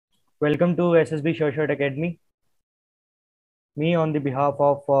Welcome to SSB Short Academy. Me, on the behalf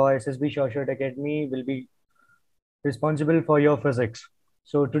of SSB Short Academy, will be responsible for your physics.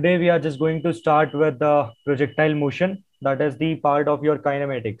 So today we are just going to start with the projectile motion, that is the part of your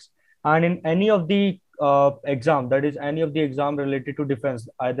kinematics. And in any of the exam, that is any of the exam related to defense,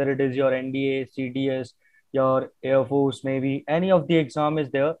 either it is your NDA, CDS, your Air Force, Navy, any of the exam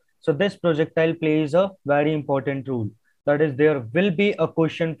is there. So this projectile plays a very important role. That is, there will be a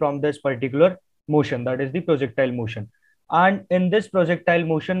question from this particular motion, that is the projectile motion. And in this projectile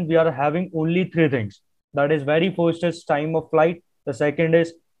motion, we are having only three things. That is, very first is time of flight, the second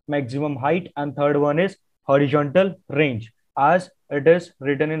is maximum height, and third one is horizontal range, as it is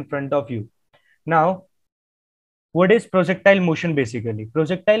written in front of you. Now, what is projectile motion basically?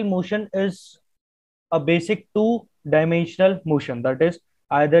 Projectile motion is a basic two-dimensional motion, that is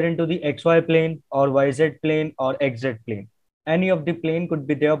either into the XY plane or YZ plane or XZ plane. Any of the plane could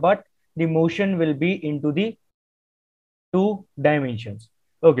be there, but the motion will be into the two dimensions.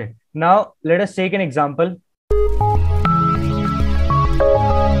 Okay, now let us take an example.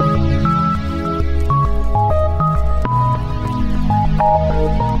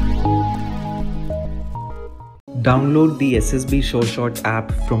 Download the SSB Short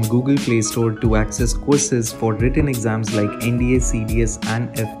app from Google Play Store to access courses for written exams like NDA, CDS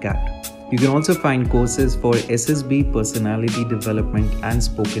and AFCAT. You can also find courses for SSB personality development and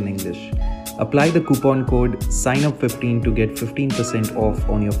spoken English. Apply the coupon code SIGNUP15 to get 15% off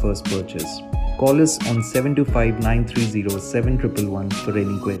on your first purchase. Call us on 725-930-7111 for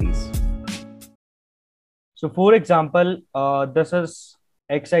any queries. So for example, this is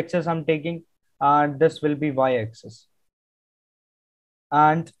x-axis I'm taking, and this will be y-axis.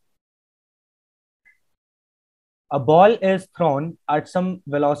 And a ball is thrown at some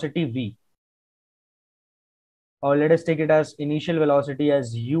velocity v. Or let us take it as initial velocity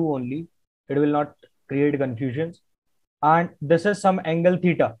as u only. It will not create confusions. And this is some angle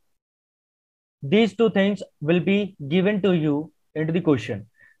theta. These two things will be given to you into the question.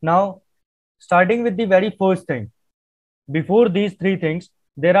 Now, starting with the very first thing, before these three things,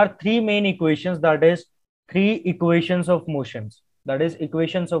 there are three main equations, that is three equations of motions. That is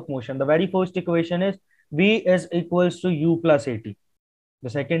equations of motion. The very first equation is V is equals to U plus AT. The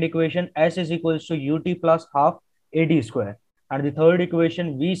second equation, S is equals to UT plus half AD square. And the third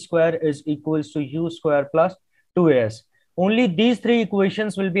equation, V square is equals to U square plus 2AS. Only these three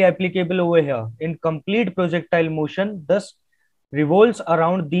equations will be applicable over here. In complete projectile motion, this revolves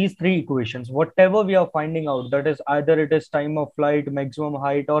around these three equations. Whatever we are finding out, that is either it is time of flight, maximum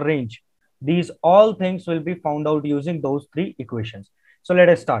height or range, these all things will be found out using those three equations. So let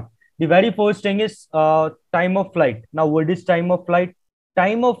us start. The very first thing is time of flight. Now, what is time of flight?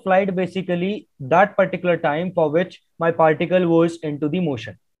 Time of flight basically that particular time for which my particle was into the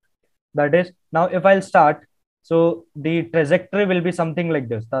motion. That is, now if I'll start, so the trajectory will be something like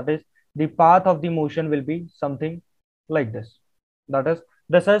this. That is, the path of the motion will be something like this. That is,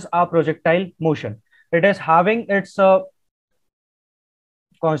 this is our projectile motion. It is having its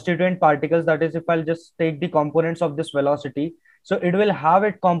constituent particles. That is, if I'll just take the components of this velocity, so it will have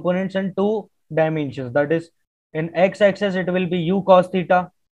its components in two dimensions. That is, in x-axis it will be u cos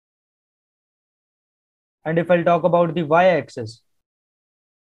theta, and if I'll talk about the y-axis,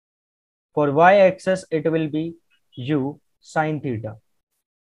 for y-axis it will be u sin theta.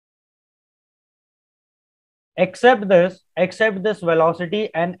 Except this velocity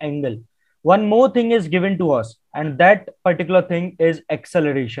and angle, one more thing is given to us, and that particular thing is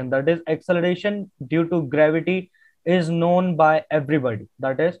acceleration. That is, acceleration due to gravity is known by everybody.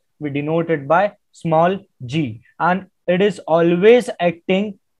 That is, we denote it by small g, and it is always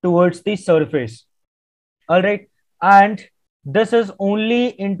acting towards the surface. All right, and this is only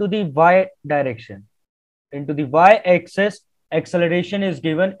into the y direction. Into the y-axis, acceleration is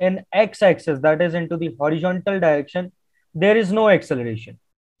given. In x-axis, that is into the horizontal direction, there is no acceleration.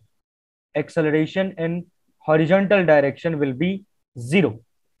 Acceleration in horizontal direction will be 0.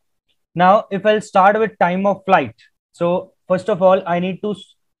 Now, if I'll start with time of flight, so first of all, I need to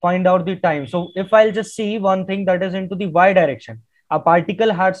find out the time. So if I'll just see one thing, that is into the y direction, a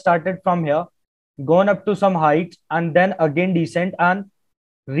particle had started from here, gone up to some height, and then again descend and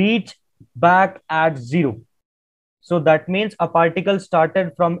reach back at 0. So that means a particle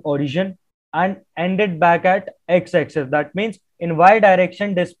started from origin and ended back at x-axis. That means in y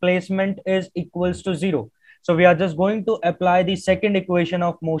direction, displacement is equals to 0. So we are just going to apply the second equation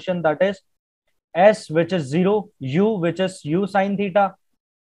of motion, that is S, which is 0, U, which is U sin theta.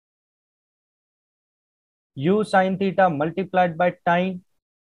 U sin theta multiplied by time.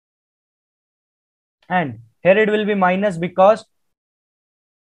 And here it will be minus because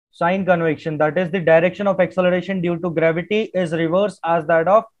sign convection, that is the direction of acceleration due to gravity is reversed as that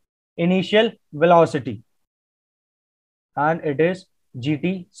of initial velocity, and it is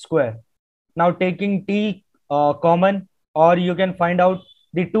gt square. Now taking t common, or you can find out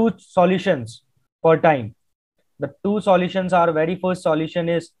the two solutions for time. The two solutions are, very first solution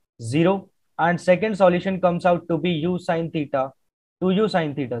is 0 and second solution comes out to be u sine theta, 2u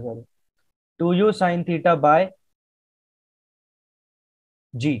sine theta, sorry, 2u sine theta by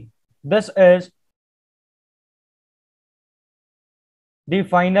g. This is the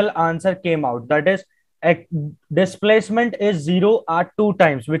final answer came out. That is, displacement is 0 at 2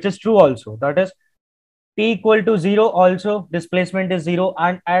 times, which is true also. That is, t equal to 0 also displacement is 0,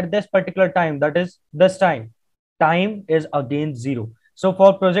 and at this particular time, that is this time is again 0. So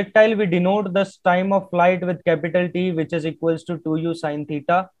for projectile, we denote this time of flight with capital T, which is equals to 2u sine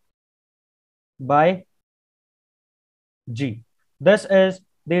theta by g. This is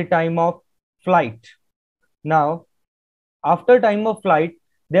the time of flight. Now, after time of flight,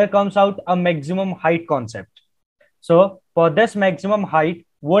 there comes out a maximum height concept. So for this maximum height,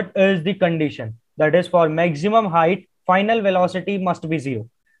 what is the condition? That is, for maximum height, final velocity must be 0.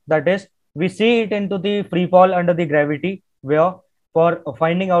 That is, we see it into the free fall under the gravity, where for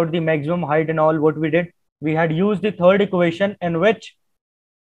finding out the maximum height and all, what we did, we had used the third equation in which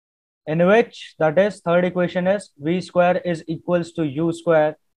that is, third equation is v square is equals to u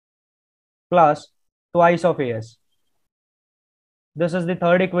square plus twice of as. This is the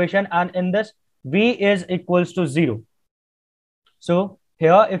third equation, and in this v is equals to 0. So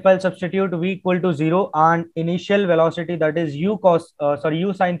here, if I'll substitute v equal to 0 and initial velocity, that is u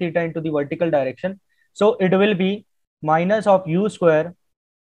sine theta into the vertical direction, so it will be minus of u square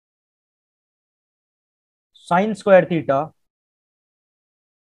sine square theta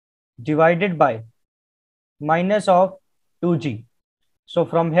divided by minus of 2g. So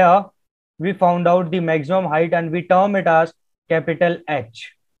from here, we found out the maximum height and we term it as capital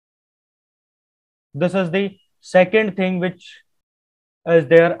H. This is the second thing which is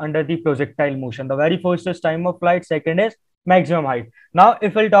there under the projectile motion. The very first is time of flight, second is maximum height. Now,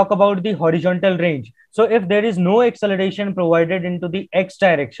 if we'll talk about the horizontal range, so if there is no acceleration provided into the x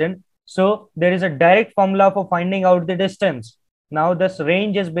direction, so there is a direct formula for finding out the distance. Now, this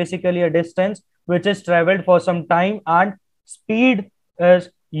range is basically a distance which is traveled for some time, and speed is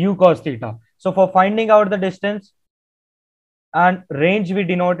u cos theta. So for finding out the distance and range, we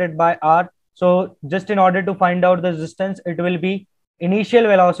denote it by r. So just in order to find out the distance, it will be initial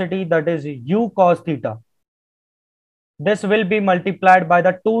velocity, that is u cos theta. This will be multiplied by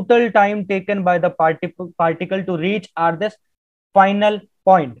the total time taken by the particle to reach at this final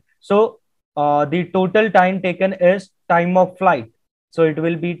point. So the total time taken is time of flight. So it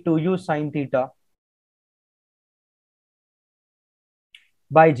will be 2u sine theta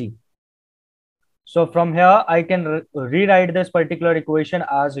by g. So from here, I can rewrite this particular equation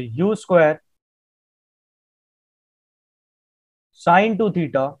as u square sine 2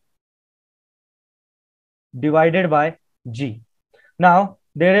 theta divided by g. Now,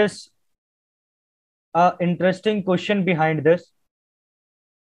 there is an interesting question behind this.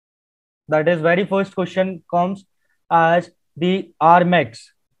 That is, very first question comes as the R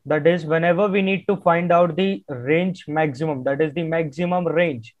max. That is, whenever we need to find out the range maximum, that is the maximum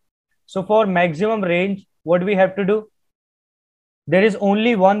range. So for maximum range, what we have to do? There is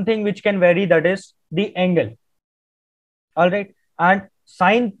only one thing which can vary, that is the angle. All right. And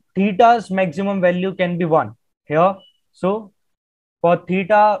sine theta's maximum value can be 1 here. So for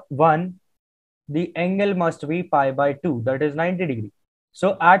theta 1, the angle must be pi by 2, that is 90 degree.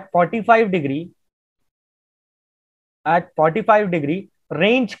 So at 45 degree,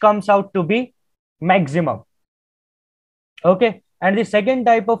 range comes out to be maximum. Okay. And the second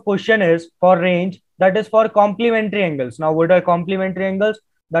type of question is for range, that is for complementary angles. Now, what are complementary angles?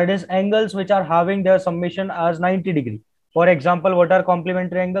 That is angles which are having their summation as 90 degree. For example, what are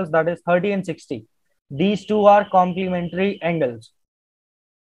complementary angles? That is 30 and 60. These two are complementary angles.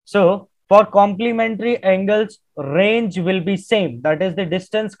 So for complementary angles, range will be same. That is, the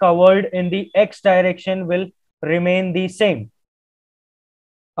distance covered in the x direction will remain the same.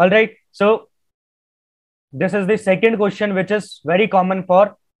 All right. So this is the second question, which is very common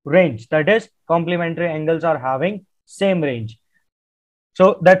for range. That is, complementary angles are having same range.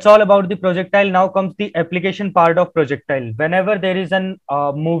 So that's all about the projectile. Now comes the application part of projectile. Whenever there is an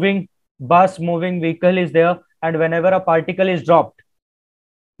moving bus, moving vehicle is there, and whenever a particle is dropped,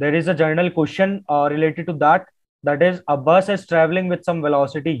 there is a general question related to that. That is, a bus is traveling with some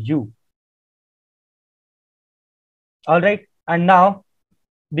velocity u. All right. And now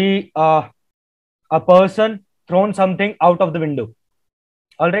the a person thrown something out of the window.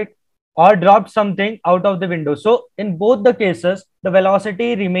 all right, or dropped something out of the window. So in both the cases, the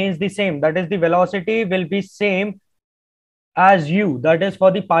velocity remains the same. That is, the velocity will be same as u. That is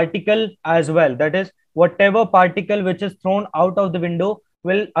for the particle as well. That is, whatever particle which is thrown out of the window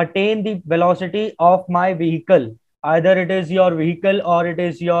will attain the velocity of my vehicle. Either it is your vehicle or it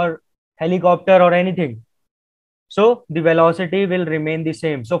is your helicopter or anything. So the velocity will remain the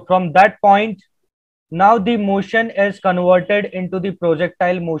same. So from that point, now the motion is converted into the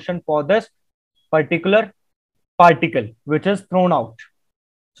projectile motion for this particular particle which is thrown out.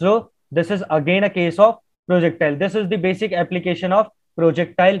 So this is again a case of projectile. This is the basic application of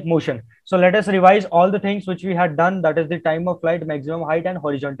projectile motion. So let us revise all the things which we had done. That is the time of flight, maximum height, and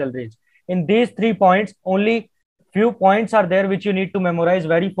horizontal range. In these 3 points, only few points are there which you need to memorize.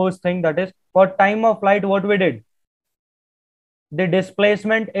 Very first thing, that is for time of flight, what we did, the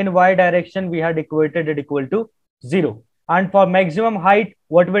displacement in y direction we had equated it equal to 0. And for maximum height,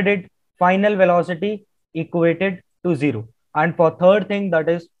 what we did, final velocity equated to 0. And for third thing, that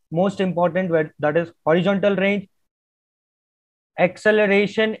is most important, that is horizontal range,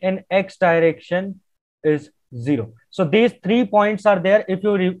 acceleration in x direction is 0. So these 3 points are there. If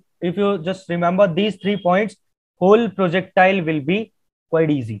you just remember these 3 points, whole projectile will be quite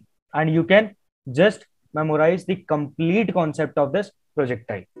easy, and you can just memorize the complete concept of this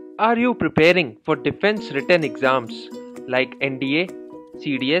projectile. Are you preparing for defense written exams like NDA,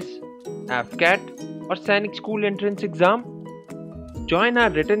 CDS, AFCAT, or Sainik School entrance exam? Join our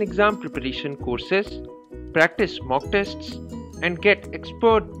written exam preparation courses, practice mock tests, and get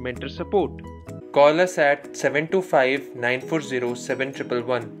expert mentor support. Call us at 725 940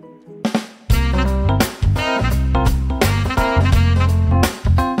 7111.